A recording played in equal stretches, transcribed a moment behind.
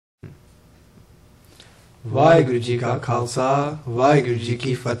Vaheguru Ji Ka Khalsa, Vaheguru Ji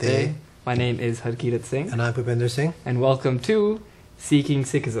Ki Fateh. My name is Harkirat Singh. And I'm Bhupinder Singh. And welcome to Seeking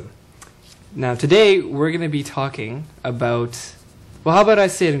Sikhism. Now today we're going to be talking about, well, how about I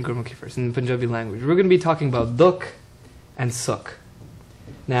say it in Gurmukhi first, in the Punjabi language. We're going to be talking about Dukh and Sukh.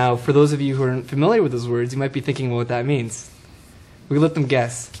 Now for those of you who aren't familiar with those words, you might be thinking what that means. We let them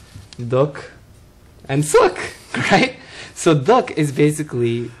guess. Dukh and Sukh, right? So Dukh is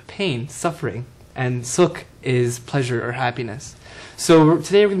basically pain, suffering, and Sukh is pleasure or happiness. So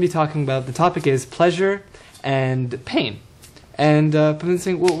today we're going to be talking about, the topic is pleasure and pain. And Bhupinder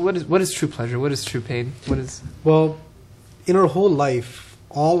Singh, well, what is true pleasure? What is true pain? What is? Well, in our whole life,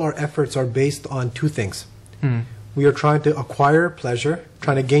 all our efforts are based on two things. We are trying to acquire pleasure,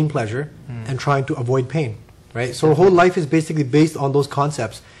 trying to gain pleasure, and trying to avoid pain, right? So our whole life is basically based on those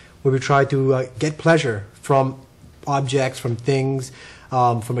concepts, where we try to get pleasure from objects, from things,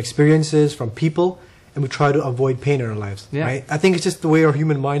 from experiences, from people, and we try to avoid pain in our lives, right? I think it's just the way our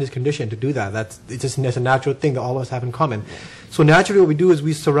human mind is conditioned to do that. It's a natural thing that all of us have in common. So naturally what we do is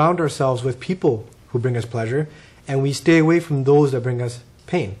we surround ourselves with people who bring us pleasure, and we stay away from those that bring us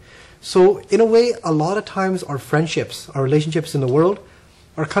pain. So in a way, a lot of times our friendships, our relationships in the world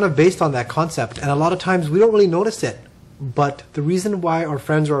are kind of based on that concept, and a lot of times we don't really notice it. But the reason why our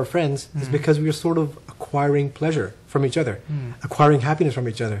friends are our friends is because we are sort of acquiring pleasure from each other, acquiring happiness from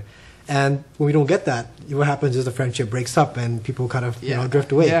each other. And when we don't get that, what happens is the friendship breaks up and people kind of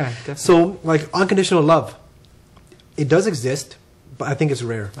drift away. Yeah, definitely. So like unconditional love, it does exist, but I think it's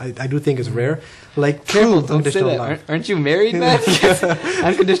rare. I do think it's rare. Like true unconditional love. Aren't you married, man?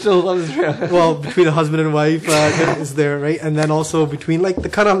 Unconditional love is rare. Well, between a husband and wife is there, right? And then also between like the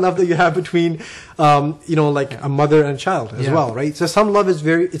kind of love that you have between, like a mother and a child as well, right? So some love is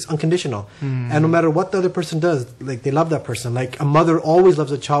it's unconditional. And no matter what the other person does, like they love that person. Like a mother always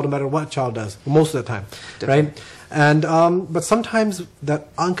loves a child no matter what a child does, most of the time, right? And but sometimes that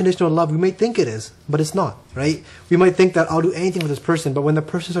unconditional love, we may think it is, but it's not, right? We might think that I'll do anything for this person, but when the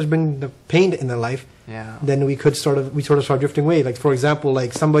person starts bringing the pain in their life, then we sort of start drifting away. Like for example,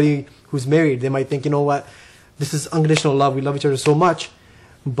 like somebody who's married, they might think, you know what, this is unconditional love, we love each other so much,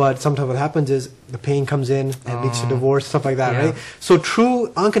 but sometimes what happens is the pain comes in and leads to divorce, stuff like that, right? So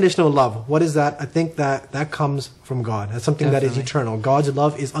true unconditional love, what is that? I think that comes from God. That's something that is eternal. God's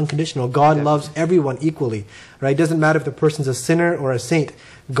love is unconditional. God loves everyone equally, right? It doesn't matter if the person's a sinner or a saint.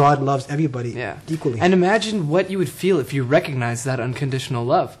 God loves everybody equally. And imagine what you would feel if you recognize that unconditional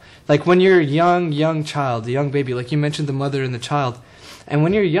love. Like when you're a young child, a young baby, like you mentioned the mother and the child. And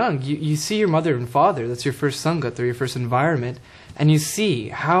when you're young, you see your mother and father, that's your first sangat or your first environment, and you see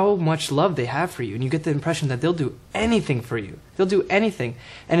how much love they have for you, and you get the impression that they'll do anything for you. They'll do anything.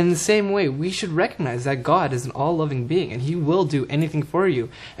 And in the same way, we should recognize that God is an all-loving being, and He will do anything for you.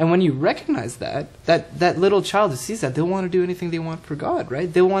 And when you recognize that little child who sees that, they'll want to do anything they want for God,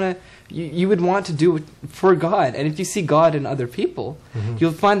 right? They'll want to, you would want to do it for God. And if you see God in other people,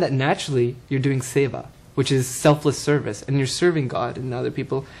 you'll find that naturally you're doing seva, which is selfless service, and you're serving God in other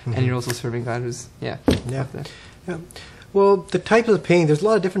people, and you're also serving God who's, Well, the types of pain, there's a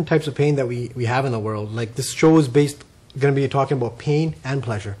lot of different types of pain that we have in the world. Like this show is going to be talking about pain and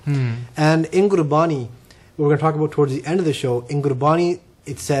pleasure. And in Gurbani, what we're going to talk about towards the end of the show, in Gurbani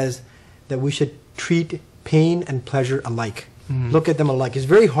it says that we should treat pain and pleasure alike. Look at them alike. It's a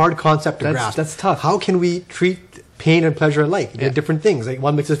very hard concept to grasp. That's tough. How can we treat pain and pleasure alike? They're different things. Like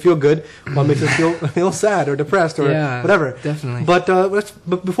one makes us feel good, one makes us feel sad or depressed or whatever. Definitely. But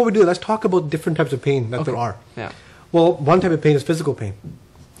before we do it, let's talk about different types of pain that there are. Well, one type of pain is physical pain.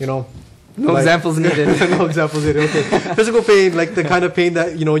 No examples needed. No examples needed. Okay. Physical pain, like the kind of pain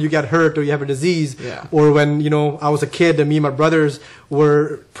that you get hurt or you have a disease, or when I was a kid and me and my brothers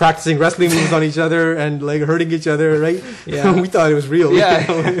were practicing wrestling moves on each other and like hurting each other, right? We thought it was real. We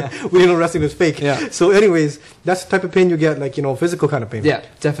didn't know wrestling was fake. So, anyways, that's the type of pain you get, like physical kind of pain. Yeah,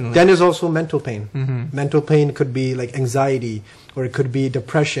 definitely. Then there's also mental pain. Mental pain could be like anxiety, or it could be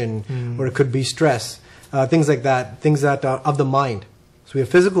depression, or it could be stress. Things like that, things that are of the mind. So we have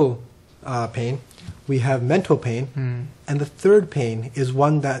physical pain, we have mental pain, and the third pain is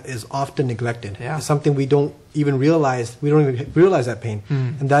one that is often neglected. It's something we don't even realize. We don't even realize that pain,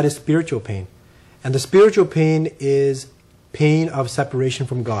 and that is spiritual pain. And the spiritual pain is pain of separation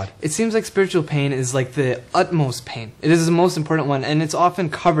from God. It seems like spiritual pain is like the utmost pain. It is the most important one, and it's often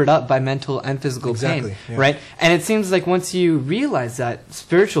covered up by mental and physical pain, right? And it seems like once you realize that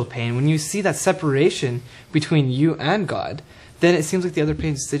spiritual pain, when you see that separation between you and God, then it seems like the other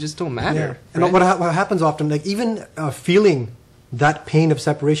pains, they just don't matter. And what happens often, like even feeling that pain of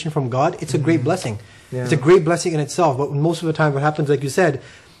separation from God, it's a great blessing. It's a great blessing in itself, but most of the time what happens, like you said,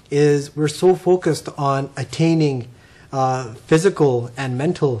 is we're so focused on attaining physical and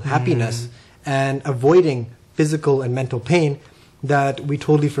mental happiness and avoiding physical and mental pain that we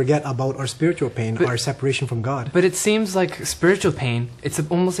totally forget about our spiritual pain, our separation from God. But it seems like spiritual pain, it's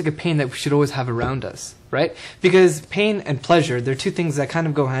almost like a pain that we should always have around us, right? Because pain and pleasure, they're two things that kind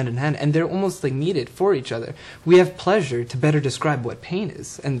of go hand in hand, and they're almost like needed for each other. We have pleasure to better describe what pain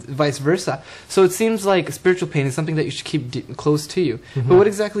is, and vice versa. So it seems like spiritual pain is something that you should keep close to you. But what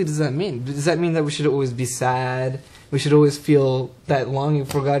exactly does that mean? Does that mean that we should always be sad? We should always feel that longing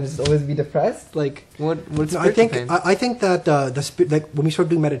for God, just always be depressed? Like, what's spiritual pain? I think that like when we start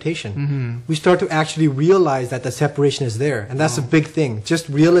doing meditation, we start to actually realize that the separation is there, and that's a big thing. Just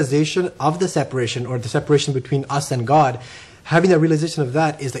realization of the separation, or the separation between us and God. Having that realization of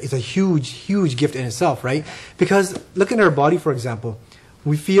that is a huge gift in itself, right? Because look at our body, for example.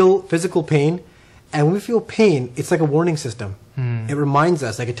 We feel physical pain, and when we feel pain, it's like a warning system. It reminds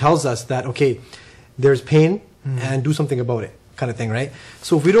us, like it tells us that, okay, there's pain, and do something about it, kind of thing, right?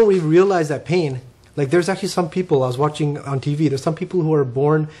 So if we don't really realize that pain, like there's actually some people I was watching on TV, there's some people who are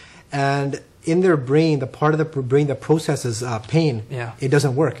born and in their brain, the part of the brain that processes pain, it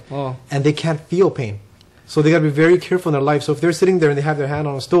doesn't work. And they can't feel pain. So they got to be very careful in their life. So if they're sitting there and they have their hand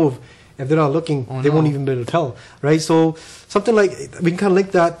on a stove, if they're not looking, they won't even be able to tell, right? So something like, we can kind of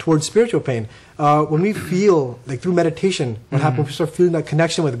link that towards spiritual pain. When we feel, like through meditation, what happens, we start feeling that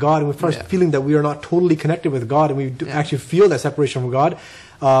connection with God, and we start feeling that we are not totally connected with God, and we actually feel that separation from God,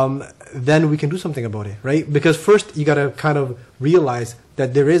 then we can do something about it, right? Because first, you got to kind of realize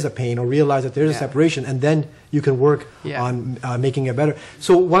that there is a pain, or realize that there is a separation, and then you can work on making it better.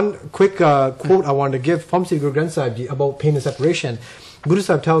 So one quick quote I wanted to give from Sri Guru Granth Sahib Ji about pain and separation. Guru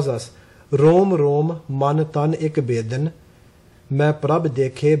Sahib tells us, Rom Rom Man Tan Ik Bedan, Main Prabh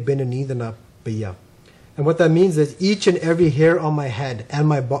Dekhe Bin Neend Na Piya. And what that means is each and every hair on my head and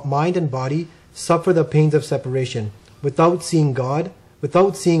my mind and body suffer the pains of separation. Without seeing God,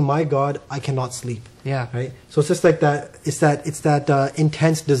 without seeing my God, I cannot sleep. Right. So it's just like that. It's that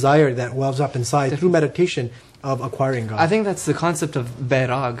intense desire that wells up inside through meditation of acquiring God. I think that's the concept of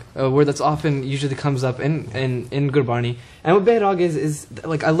bairag, a word that's often usually comes up in Gurbani. And what bairag is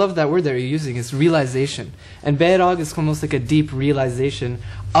like, I love that word that you're using, is realization. And bairag is almost like a deep realization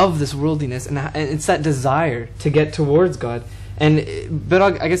of this worldliness, and it's that desire to get towards God. And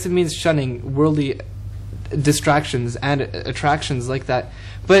bairag, I guess it means shunning worldly distractions and attractions like that.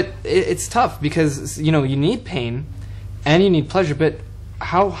 But it's tough because, you know, you need pain and you need pleasure, but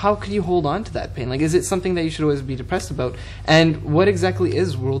how could you hold on to that pain? Like, is it something that you should always be depressed about? And what exactly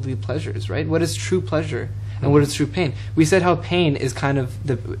is worldly pleasures, right? What is true pleasure and what is true pain? We said how pain is kind of,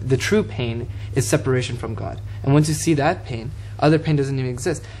 the true pain is separation from God. And once you see that pain, other pain doesn't even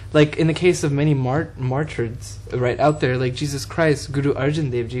exist. Like in the case of many martyrs right out there, like Jesus Christ, Guru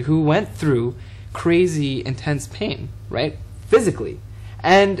Arjan Dev Ji, who went through crazy intense pain, right? Physically.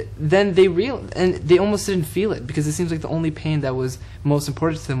 And then they almost didn't feel it, because it seems like the only pain that was most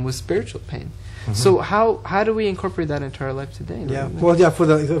important to them was spiritual pain. So how do we incorporate that into our life today? For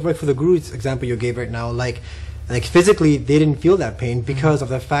the Guru's example you gave right now, like physically they didn't feel that pain because of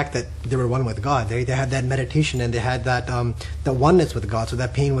the fact that they were one with God. They had that meditation, and they had that oneness with God, so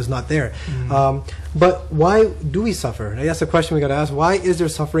that pain was not there. But why do we suffer? That's the question we got to ask. Why is there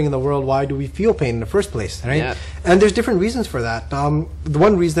suffering in the world? Why do we feel pain in the first place? Right? And there's different reasons for that. The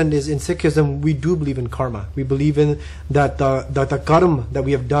one reason is in Sikhism we do believe in karma. We believe in that the karma that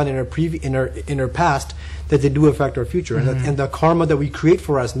we have done in our past, that they do affect our future, and the karma that we create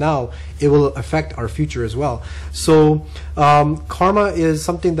for us now, it will affect our future as well. So karma is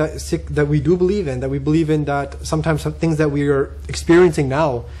something that we do believe in. That we believe in that sometimes some things that we are experiencing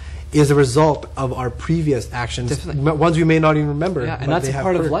now is a result of our previous actions, ones we may not even remember. And that's a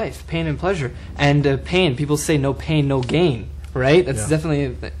part of life, pain and pleasure. And pain, people say no pain, no gain. Right? That's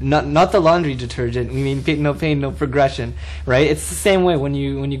definitely not the laundry detergent. We mean no pain, no progression. Right? It's the same way when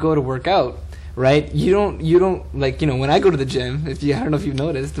you go to work out. Right? You don't like, you know, when I go to the gym, I don't know if you've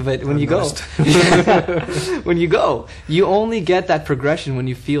noticed, but when you go, you only get that progression when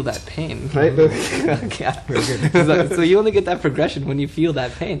you feel that pain, right? So you only get that progression when you feel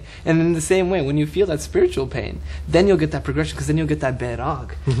that pain. And in the same way, when you feel that spiritual pain, then you'll get that progression, because then you'll get that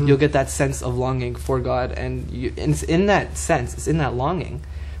bairag. You'll get that sense of longing for God, and it's in that sense, it's in that longing,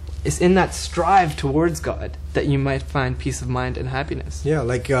 it's in that strive towards God that you might find peace of mind and happiness.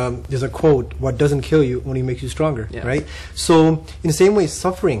 Like there's a quote, what doesn't kill you only makes you stronger, right? So in the same way,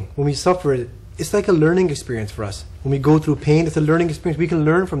 suffering, when we suffer, it's like a learning experience for us. When we go through pain, it's a learning experience. We can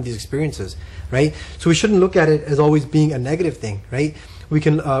learn from these experiences, right? So we shouldn't look at it as always being a negative thing, right? We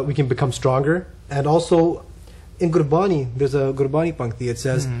can become stronger, and also in Gurbani, there's a Gurbani Pankti. It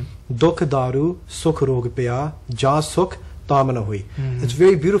says, Dukh daru sukh rog paya, ja sukh tamana hui. It's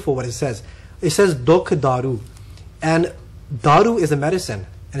very beautiful what it says. It says Dukh daru. And daru is a medicine.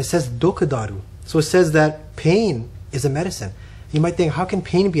 And it says Dukh daru. So it says that pain is a medicine. You might think, how can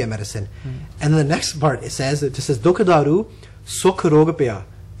pain be a medicine? And then the next part, it says Dukh daru sukh rog paya,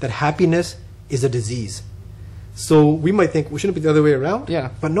 that happiness is a disease. So we might think, well, shouldn't it be the other way around?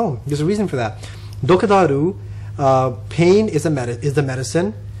 Yeah. But no, there's a reason for that. Dukh daru, pain is the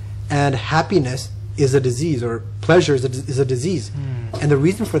medicine, and happiness is a disease, or pleasure is a disease. And the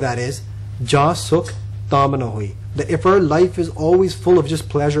reason for that is ja sukh tamana hui. That if our life is always full of just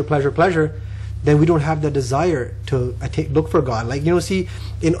pleasure, pleasure, pleasure, then we don't have the desire to look for God. Like, you know, see,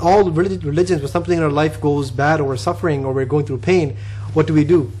 in all religions, when something in our life goes bad, or we're suffering, or we're going through pain, what do?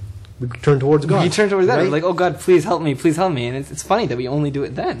 We turn towards God. We turn towards that. Right? We're like, oh God, please help me, please help me. And it's funny that we only do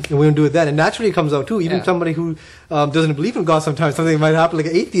it then. And we don't do it then. And naturally it comes out too. Even somebody who doesn't believe in God, sometimes something might happen, like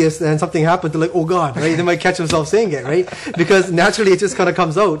an atheist, and something happens, they're like, oh God, right? They might catch themselves saying it, right? Because naturally it just kind of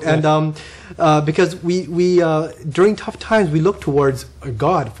comes out. And because we during tough times, we look towards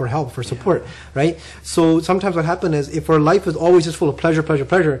God for help, for support, right? So sometimes what happens is, if our life is always just full of pleasure, pleasure,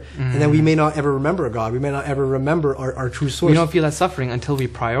 pleasure, and then we may not ever remember God. We may not ever remember our true source. We don't feel that suffering until we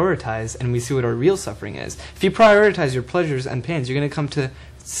prioritize and we see what our real suffering is. If you prioritize your pleasures and pains, you're going to come to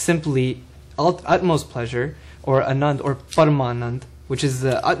simply utmost pleasure, or anand, or paramanand, which is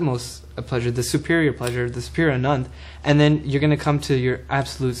the utmost pleasure, the superior anand, and then you're going to come to your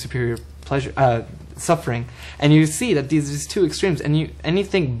absolute superior pleasure, suffering. And you see that these two extremes, and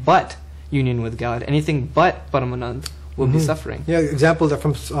anything but union with God, anything but paramanand will be suffering. Yeah, example that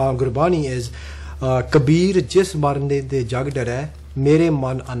from Gurbani is Kabir jis marne de jag dare, mere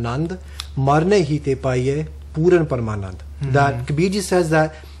man anand, marne hi te paiye puran paramanand. That Kabirji says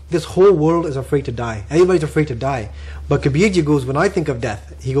that this whole world is afraid to die. Everybody's afraid to die. But Kabirji goes, when I think of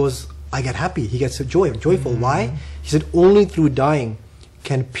death, he goes, I get happy. He gets joyful. Why? He said, only through dying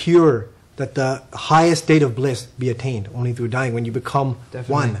can that the highest state of bliss be attained. Only through dying, when you become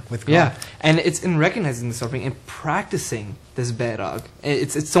one with God. Yeah, and it's in recognizing the suffering and practicing this bairag.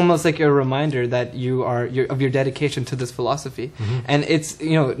 It's almost like a reminder that you are of your dedication to this philosophy. And it's,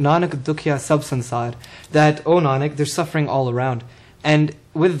 you know, Nanak dukhya sab sansar, that, oh Nanak, there's suffering all around. And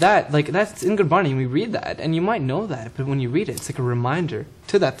with that, like, that's in Gurbani, and we read that, and you might know that, but when you read it, it's like a reminder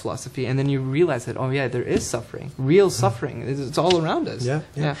to that philosophy, and then you realize that, oh yeah, there is suffering, real suffering. It's all around us.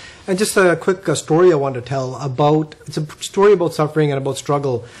 Yeah. And just a quick story I want to tell about, it's a story about suffering and about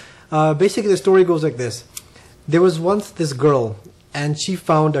struggle. Basically the story goes like this. There was once this girl, and she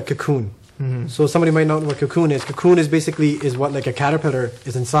found a cocoon. So somebody might not know what cocoon is. Cocoon is basically what, like a caterpillar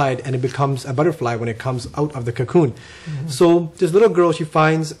is inside, and it becomes a butterfly when it comes out of the cocoon. So this little girl, she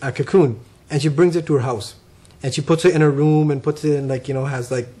finds a cocoon, and she brings it to her house, and she puts it in her room, and puts it in, like, you know,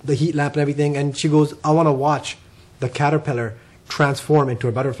 has like the heat lamp and everything, and she goes, I want to watch the caterpillar transform into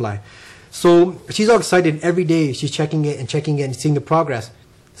a butterfly. So she's all excited. Every day she's checking it and seeing the progress.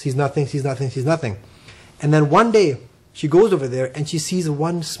 Sees nothing. And then one day she goes over there and she sees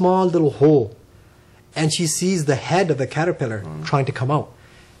one small little hole, and she sees the head of the caterpillar trying to come out,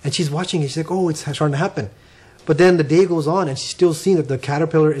 and she's watching it. She's like, oh, it's starting to happen. But then the day goes on, and she's still seeing that the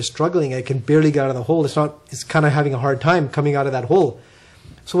caterpillar is struggling, and it can barely get out of the hole. It's kind of having a hard time coming out of that hole.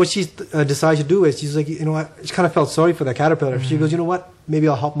 So what she decides to do is, she's like, you know what, she kind of felt sorry for the caterpillar. She goes, you know what, maybe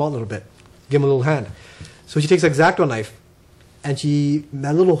I'll help him out a little bit, give him a little hand. So she takes an X-Acto knife, and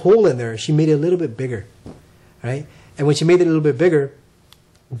that little hole in there, she made it a little bit bigger, right? And when she made it a little bit bigger,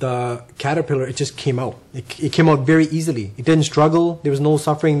 the caterpillar, it just came out. It came out very easily. It didn't struggle. There was no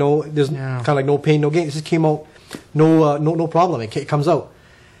suffering. There's kind of like no pain, no gain. It just came out, no problem. It comes out.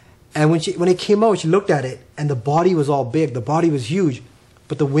 And when it came out, she looked at it, and the body was all big. The body was huge,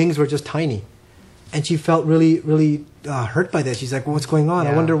 but the wings were just tiny. And she felt really, really hurt by this. She's like, well, what's going on?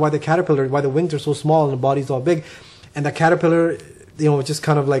 I wonder why the wings are so small and the body's all big. And the caterpillar, you know, was just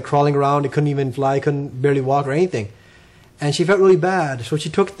kind of like crawling around. It couldn't even fly, couldn't barely walk or anything. And she felt really bad. So she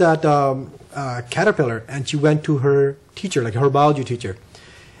took that caterpillar, and she went to her teacher, like her biology teacher.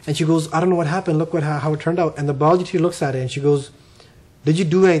 And she goes, I don't know what happened. Look how it turned out. And the biology teacher looks at it, and she goes, did you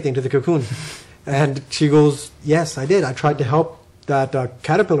do anything to the cocoon? And she goes, yes, I did. I tried to help that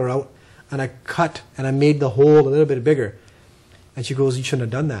caterpillar out, and I cut, and I made the hole a little bit bigger. And she goes, you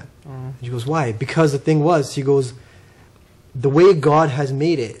shouldn't have done that. And she goes, why? Because the thing was, she goes, the way God has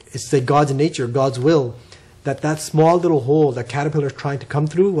made it, it's like God's nature, God's will, that small little hole that caterpillar is trying to come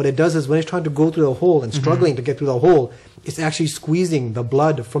through, what it does is when it's trying to go through the hole and struggling to get through the hole, it's actually squeezing the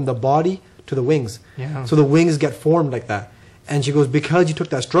blood from the body to the wings. So the wings get formed like that. And she goes, because you took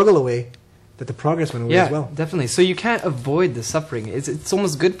that struggle away, that the progress went away Yeah, as well. definitely. So you can't avoid the suffering. It's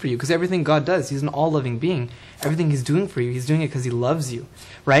almost good for you because everything God does, He's an all-loving being. Everything He's doing for you, He's doing it because He loves you,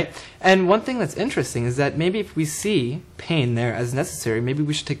 right? And one thing that's interesting is that maybe if we see pain there as necessary, maybe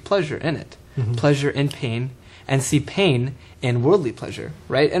we should take pleasure in it. Pleasure in pain, and see pain in worldly pleasure,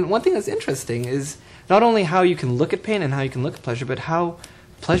 right? And one thing that's interesting is not only how you can look at pain and how you can look at pleasure, but how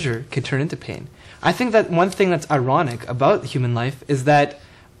pleasure can turn into pain. I think that one thing that's ironic about human life is that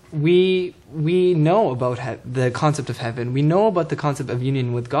we know about the concept of heaven. We know about the concept of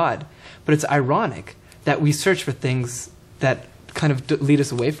union with God. But it's ironic that we search for things that kind of lead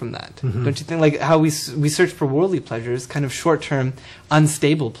us away from that. Don't you think? Like how we search for worldly pleasures, kind of short-term,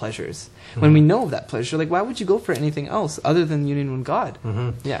 unstable pleasures. When we know of that pleasure, like why would you go for anything else other than union with God?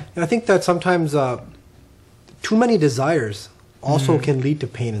 Yeah. I think that sometimes too many desires also can lead to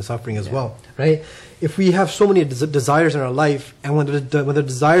pain and suffering as well, right? If we have so many desires in our life, and when the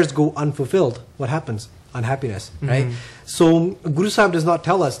desires go unfulfilled, what happens? Unhappiness, right? So Guru Sahib does not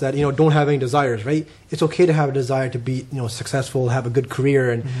tell us that, don't have any desires, right? It's okay to have a desire to be, successful, have a good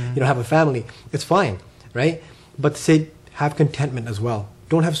career, and have a family. It's fine, right? But to say have contentment as well.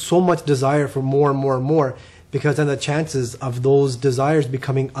 Don't have so much desire for more and more and more, because then the chances of those desires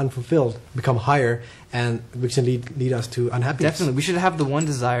becoming unfulfilled become higher, and which can lead us to unhappiness. Definitely. We should have the one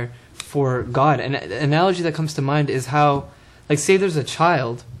desire for God. And an analogy that comes to mind is how, like, say there's a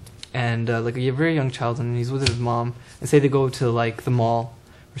child, and like a very young child, and he's with his mom, and say they go to like the mall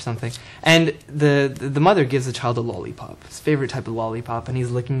or something, and the mother gives the child a lollipop, his favorite type of lollipop, and he's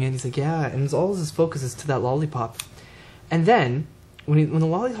licking it, he's like, yeah, and all his focus is to that lollipop. And then, when the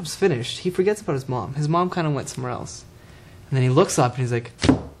lollipop's finished, he forgets about his mom. His mom kind of went somewhere else. And then he looks up and he's like,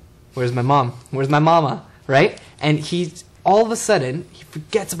 where's my mom? Where's my mama? Right? And all of a sudden, he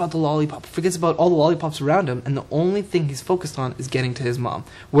forgets about the lollipop, forgets about all the lollipops around him, and the only thing he's focused on is getting to his mom.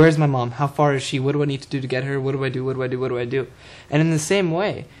 Where's my mom? How far is she? What do I need to do to get her? What do I do? What do I do? What do I do? And in the same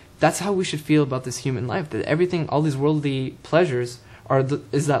way, that's how we should feel about this human life, that everything, all these worldly pleasures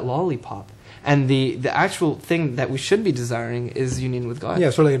is that lollipop. And the actual thing that we should be desiring is union with God. Yeah,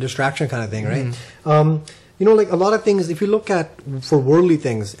 sort of like a distraction kind of thing, right? Like a lot of things, if you look at for worldly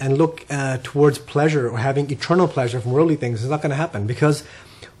things and look towards pleasure or having eternal pleasure from worldly things, it's not going to happen, because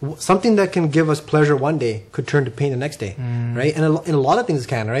something that can give us pleasure one day could turn to pain the next day, right? And a lot of things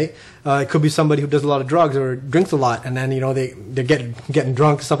can, right? It could be somebody who does a lot of drugs or drinks a lot, and then they're getting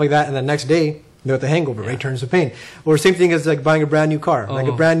drunk, stuff like that, and the next day they're at the hangover, right? Turns to pain. Or same thing as like buying a brand new car, like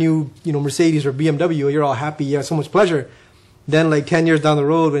a brand new Mercedes or BMW. You're all happy, you have so much pleasure. Then like 10 years down the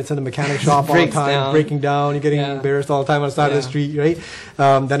road, when it's in the mechanic shop all the time, breaking down, you're getting embarrassed all the time on the side of the street, right?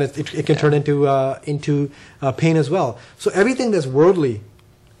 Then it can turn into pain as well. So everything that's worldly,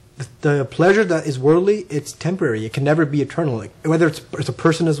 the pleasure that is worldly, it's temporary. It can never be eternal. Like, whether it's a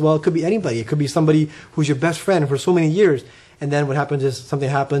person as well, it could be anybody. It could be somebody who's your best friend for so many years, and then what happens is something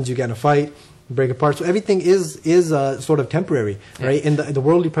happens, you get in a fight, break apart. So everything is sort of temporary, right? And the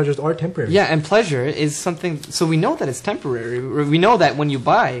worldly pleasures are temporary. Yeah, and pleasure is something, so we know that it's temporary. We know that when you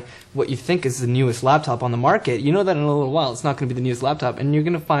buy what you think is the newest laptop on the market, you know that in a little while it's not going to be the newest laptop, and you're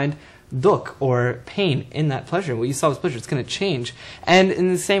going to find dukh or pain in that pleasure. What you saw was pleasure. It's going to change. And in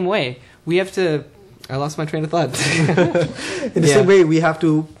the same way, we have to... I lost my train of thought. In the same way, we have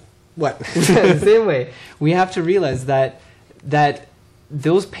to... What? In the same way, we have to realize that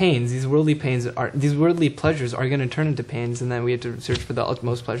those pains, these worldly pleasures are going to turn into pains, and then we have to search for the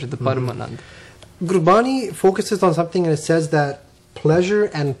utmost pleasure, the Paramanand. Gurbani focuses on something, and it says that pleasure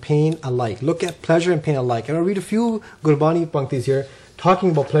and pain alike. Look at pleasure and pain alike. And I'll read a few Gurbani panktis here,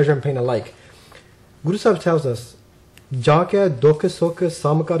 talking about pleasure and pain alike. Guru Sahib tells us, Jaake dukh sukh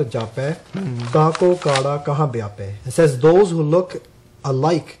samkar jape, kako kada kaha byape. It says, those who look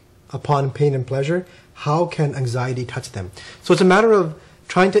alike upon pain and pleasure, how can anxiety touch them? So it's a matter of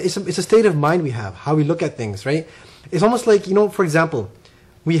trying to, it's a state of mind we have, how we look at things, right? It's almost like, for example,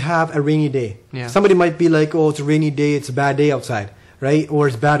 we have a rainy day. Yeah. Somebody might be like, oh, it's a rainy day, it's a bad day outside, right? Or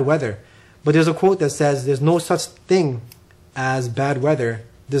it's bad weather. But there's a quote that says, there's no such thing as bad weather,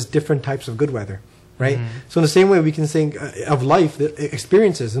 there's different types of good weather, right? So in the same way, we can think of life, the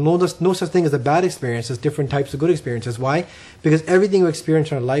experiences, and no such thing as a bad experience, there's different types of good experiences. Why? Because everything we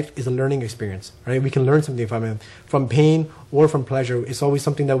experience in our life is a learning experience, right? We can learn something from it, from pain or from pleasure. It's always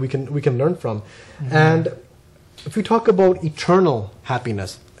something that we can learn from. And if we talk about eternal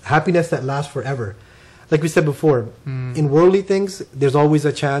happiness, happiness that lasts forever, like we said before, in worldly things, there's always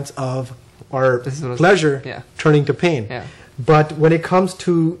a chance of our pleasure turning to pain. Yeah. But when it comes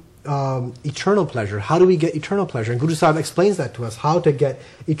to eternal pleasure, how do we get eternal pleasure? And Guru Sahib explains that to us, how to get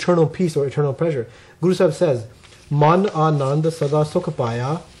eternal peace or eternal pleasure. Guru Sahib says, Man anand sada sukh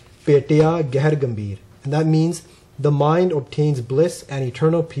paya, Petya Gehar Gambir. And that means the mind obtains bliss and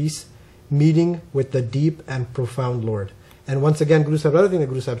eternal peace, meeting with the deep and profound Lord. And once again, Guru Sahib, another thing that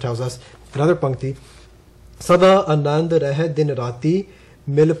Guru Sahib tells us, another pankti, Sada Anand Rahe Din Rati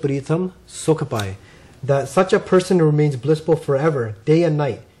Mil Pritham Sukh Paye. That such a person remains blissful forever, day and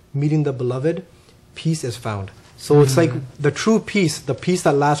night, meeting the beloved, peace is found. So it's like the true peace, the peace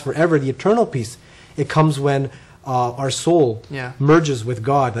that lasts forever, the eternal peace. It comes when our soul merges with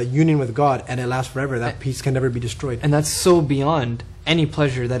God, that union with God, and it lasts forever. That peace can never be destroyed. And that's so beyond any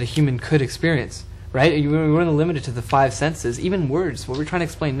pleasure that a human could experience, right? We're only limited to the five senses. Even words, what we're trying to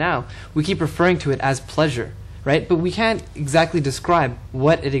explain now, we keep referring to it as pleasure, right? But we can't exactly describe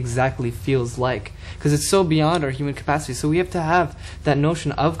what it exactly feels like, because it's so beyond our human capacity. So we have to have that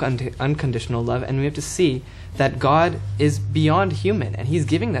notion of unconditional love, and we have to see that God is beyond human, and He's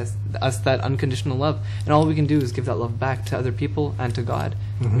giving us that unconditional love, and all we can do is give that love back to other people and to God.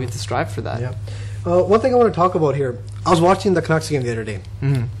 We have to strive for that. Yeah. One thing I want to talk about here, I was watching the Canucks game the other day,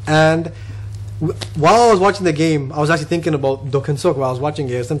 and while I was watching the game, I was actually thinking about Dukh and Sukh while I was watching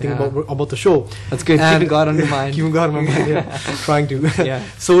it. I was thinking about the show. That's good. Keeping God on your mind. Keeping God on my mind, yeah. Trying to. Yeah.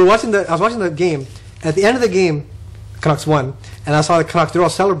 So I was watching the game. At the end of the game, Canucks won, and I saw the Canucks, they're all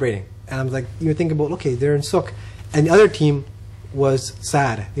celebrating. And I'm like, you're thinking about, okay, they're in Sukh. And the other team was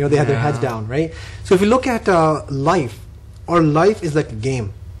sad. You know, they had their heads down, right? So if you look at life, our life is like a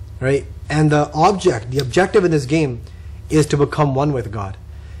game, right? And the objective in this game is to become one with God.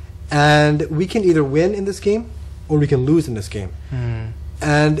 And we can either win in this game or we can lose in this game.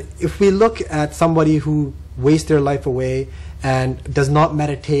 And if we look at somebody who wastes their life away and does not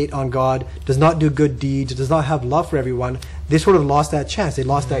meditate on God, does not do good deeds, does not have love for everyone, they sort of lost that chance. They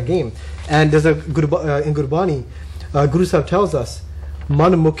lost that game. And there's a in Gurbani, Guru Sahib tells us,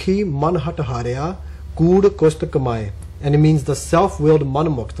 Man mukhi man hataharya kood kost kamaye. And it means the self-willed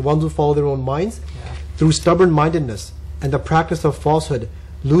manamukh, the ones who follow their own minds, through stubborn-mindedness and the practice of falsehood,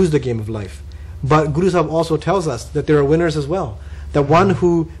 lose the game of life. But Guru Sahib also tells us that there are winners as well. That one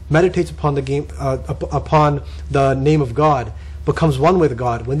who meditates upon the game, upon the name of God, becomes one with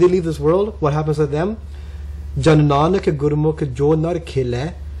God. When they leave this world, what happens to them? Jan Nanak Gurmukh jo nar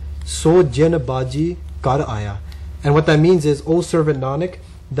khile, so jin baji kar aaya. And what that means is, O servant Nanak,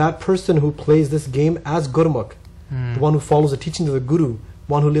 that person who plays this game as Gurmukh, the one who follows the teachings of the Guru,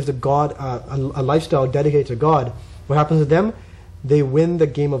 one who lives a lifestyle dedicated to God, what happens to them? They win the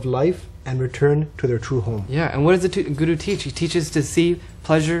game of life and return to their true home. Yeah, and what does the Guru teach? He teaches to see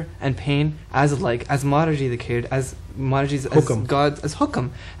pleasure and pain as Maharaji the Kid, as Maharaji's as God, as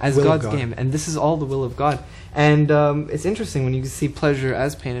Hukam, as God's game. And this is all the will of God. And it's interesting when you see pleasure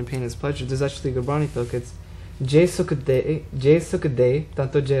as pain and pain as pleasure. There's actually a Gurbani book. It's Je sukh de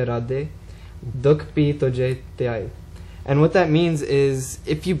tanto je rade, dukh pi to je tyai. And what that means is,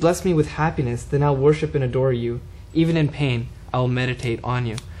 if you bless me with happiness, then I'll worship and adore you. Even in pain, I'll meditate on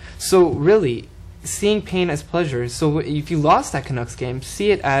you. So really, seeing pain as pleasure, so if you lost that Canucks game, see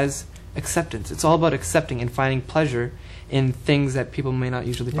it as acceptance. It's all about accepting and finding pleasure in things that people may not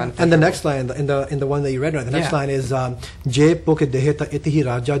usually find pleasure. And the next line, in the one that you read, right, the next line is Je puk deheta itihi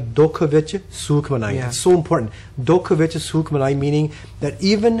raja dukh vich sukh manai. It's so important. Dukh vich sukh manai, meaning that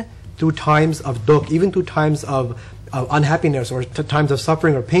even through times of dukh, even through times of unhappiness, or times of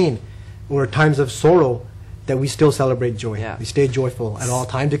suffering or pain, or times of sorrow, that we still celebrate joy. We stay joyful at all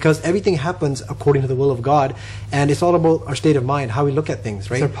times, because everything happens according to the will of God, and it's all about our state of mind, how we look at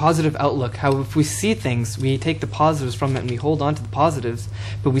things, right? It's our positive outlook, how if we see things, we take the positives from it and we hold on to the positives,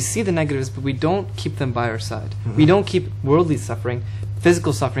 but we see the negatives, but we don't keep them by our side. We don't keep worldly suffering,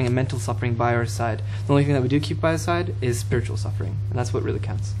 physical suffering and mental suffering by our side. The only thing that we do keep by our side is spiritual suffering, and that's what really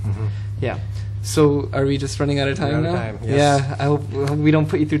counts. Yeah. So, are we just running out of time now? Time, yes. Yeah, I hope we don't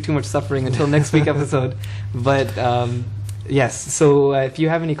put you through too much suffering until next week episode. But, yes, so if you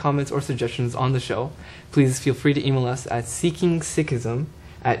have any comments or suggestions on the show, please feel free to email us at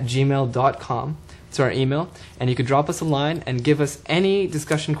seekingsikhism@gmail.com. It's our email. And you could drop us a line and give us any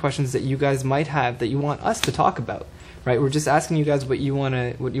discussion questions that you guys might have that you want us to talk about. Right? We're just asking you guys what you want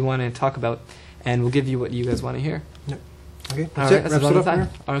to talk about, and we'll give you what you guys want to hear. Yep. Okay, that's it. That's about the time.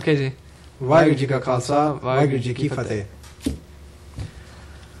 Okay, जी। वाहिगुरू जी का खालसा वाहिगुरू जी की फतेह।